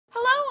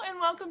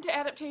welcome to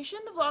Adaptation,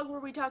 the vlog where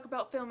we talk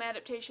about film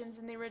adaptations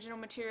and the original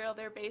material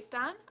they're based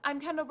on. I'm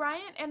Kendall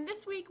Bryant, and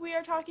this week we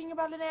are talking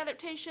about an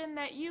adaptation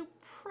that you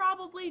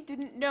probably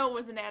didn't know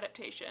was an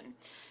adaptation.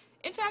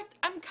 In fact,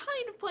 I'm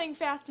kind of playing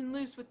fast and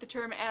loose with the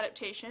term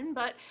adaptation,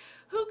 but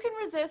who can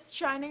resist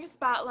shining a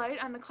spotlight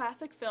on the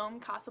classic film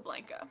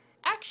Casablanca?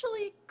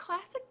 Actually,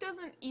 classic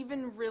doesn't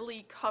even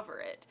really cover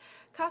it.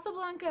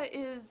 Casablanca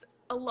is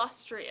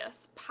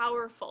illustrious,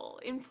 powerful,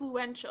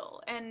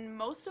 influential, and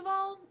most of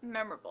all,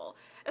 memorable,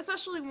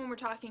 especially when we're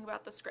talking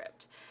about the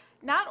script.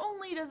 Not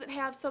only does it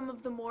have some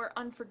of the more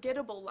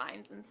unforgettable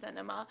lines in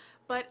cinema,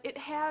 but it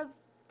has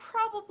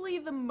probably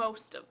the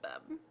most of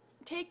them.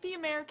 Take the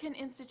American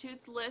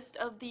Institute's list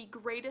of the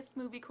greatest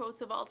movie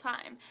quotes of all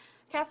time.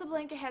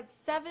 Casablanca had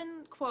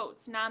 7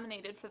 quotes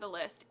nominated for the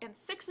list, and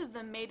 6 of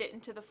them made it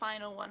into the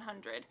final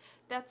 100.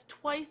 That's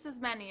twice as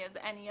many as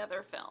any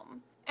other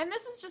film. And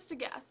this is just a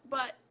guess,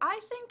 but I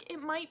think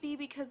it might be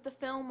because the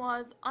film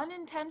was,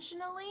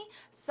 unintentionally,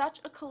 such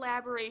a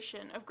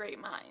collaboration of great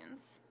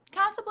minds.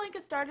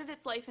 Casablanca started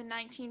its life in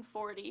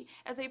 1940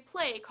 as a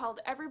play called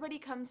Everybody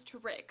Comes to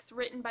Rick's,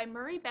 written by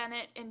Murray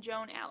Bennett and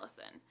Joan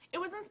Allison. It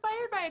was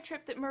inspired by a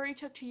trip that Murray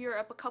took to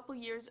Europe a couple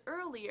years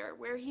earlier,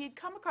 where he had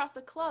come across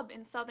a club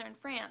in southern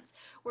France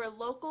where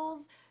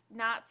locals,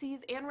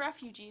 Nazis, and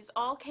refugees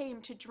all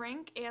came to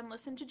drink and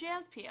listen to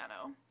jazz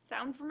piano.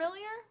 Sound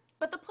familiar?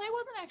 But the play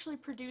wasn't actually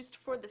produced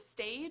for the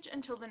stage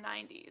until the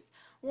 90s.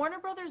 Warner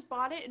Brothers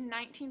bought it in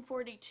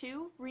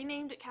 1942,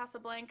 renamed it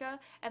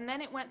Casablanca, and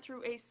then it went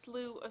through a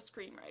slew of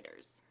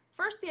screenwriters.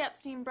 First the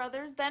Epstein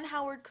brothers, then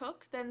Howard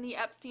Cook, then the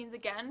Epsteins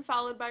again,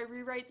 followed by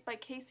rewrites by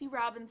Casey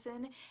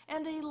Robinson,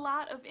 and a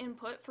lot of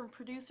input from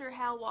producer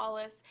Hal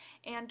Wallace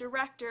and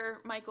director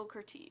Michael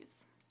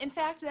Curtiz. In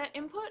fact, that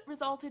input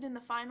resulted in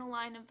the final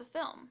line of the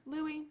film,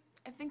 "Louis,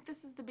 I think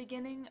this is the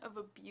beginning of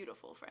a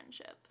beautiful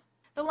friendship."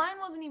 The line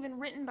wasn't even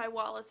written by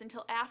Wallace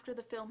until after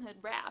the film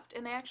had wrapped,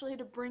 and they actually had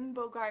to bring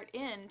Bogart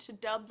in to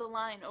dub the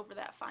line over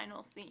that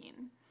final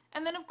scene.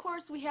 And then of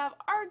course we have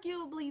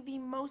arguably the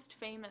most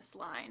famous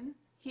line,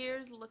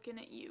 "Here's looking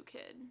at you,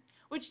 kid,"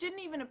 which didn't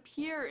even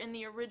appear in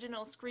the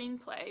original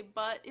screenplay,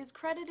 but is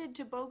credited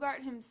to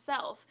Bogart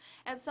himself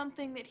as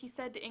something that he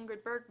said to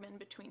Ingrid Bergman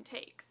between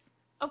takes.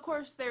 Of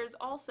course there's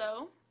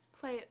also,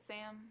 "Play it,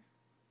 Sam.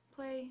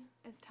 Play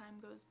as time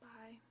goes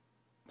by,"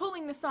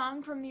 pulling the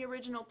song from the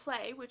original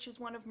play, which is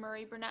one of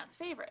Murray Burnett's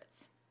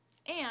favorites.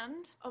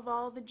 And, "Of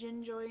all the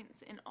gin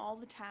joints in all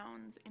the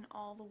towns in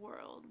all the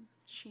world,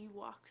 she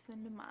walks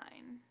into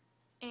mine."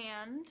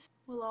 And,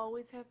 "We'll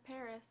always have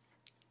Paris."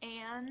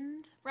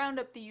 And, round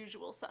up the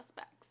usual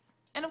suspects.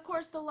 And of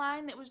course the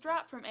line that was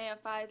dropped from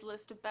AFI's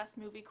list of best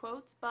movie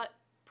quotes, but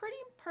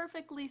pretty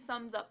perfectly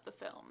sums up the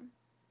film.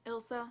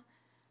 "Ilsa,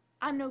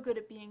 I'm no good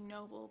at being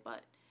noble,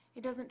 but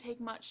it doesn't take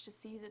much to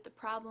see that the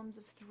problems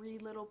of 3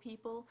 little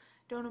people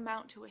don't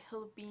amount to a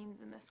hill of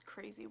beans in this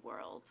crazy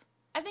world."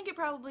 I think it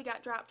probably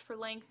got dropped for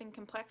length and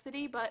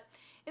complexity, but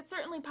it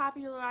certainly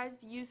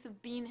popularized the use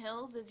of bean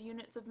hills as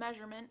units of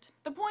measurement.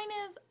 The point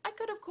is, I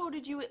could have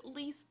quoted you at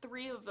least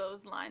 3 of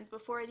those lines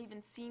before I'd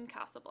even seen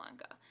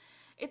Casablanca.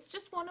 It's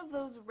just one of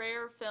those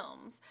rare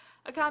films,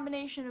 a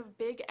combination of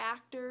big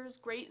actors,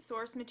 great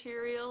source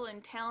material,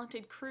 and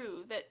talented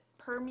crew that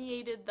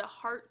permeated the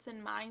hearts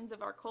and minds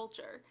of our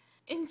culture.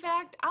 In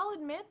fact, I'll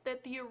admit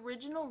that the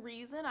original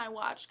reason I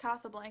watched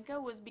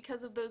Casablanca was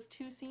because of those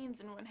 2 scenes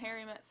in When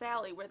Harry Met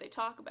Sally where they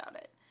talk about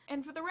it.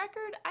 And for the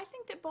record, I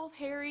think that both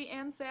Harry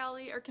and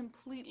Sally are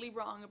completely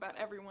wrong about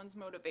everyone's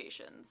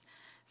motivations.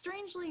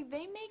 Strangely,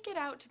 they make it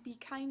out to be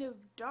kind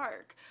of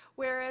dark,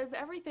 whereas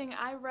everything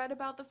I've read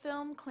about the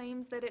film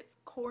claims that it's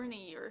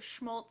corny or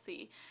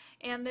schmaltzy,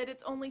 and that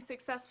it's only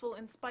successful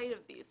in spite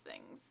of these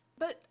things.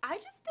 But I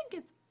just think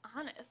it's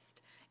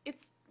honest.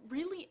 It's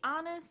really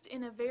honest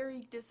in a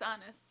very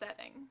dishonest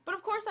setting. But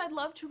of course I'd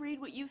love to read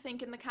what you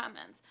think in the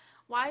comments.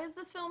 Why is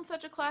this film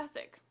such a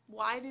classic?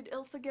 Why did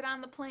Ilsa get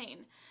on the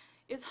plane?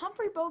 Is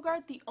Humphrey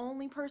Bogart the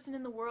only person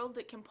in the world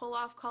that can pull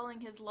off calling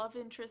his love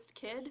interest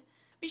kid?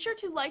 Be sure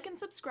to like and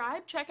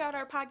subscribe, check out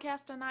our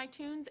podcast on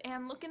iTunes,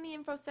 and look in the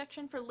info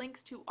section for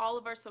links to all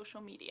of our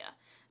social media.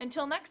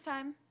 Until next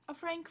time, a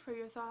franc for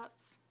your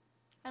thoughts.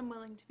 I'm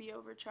willing to be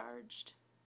overcharged.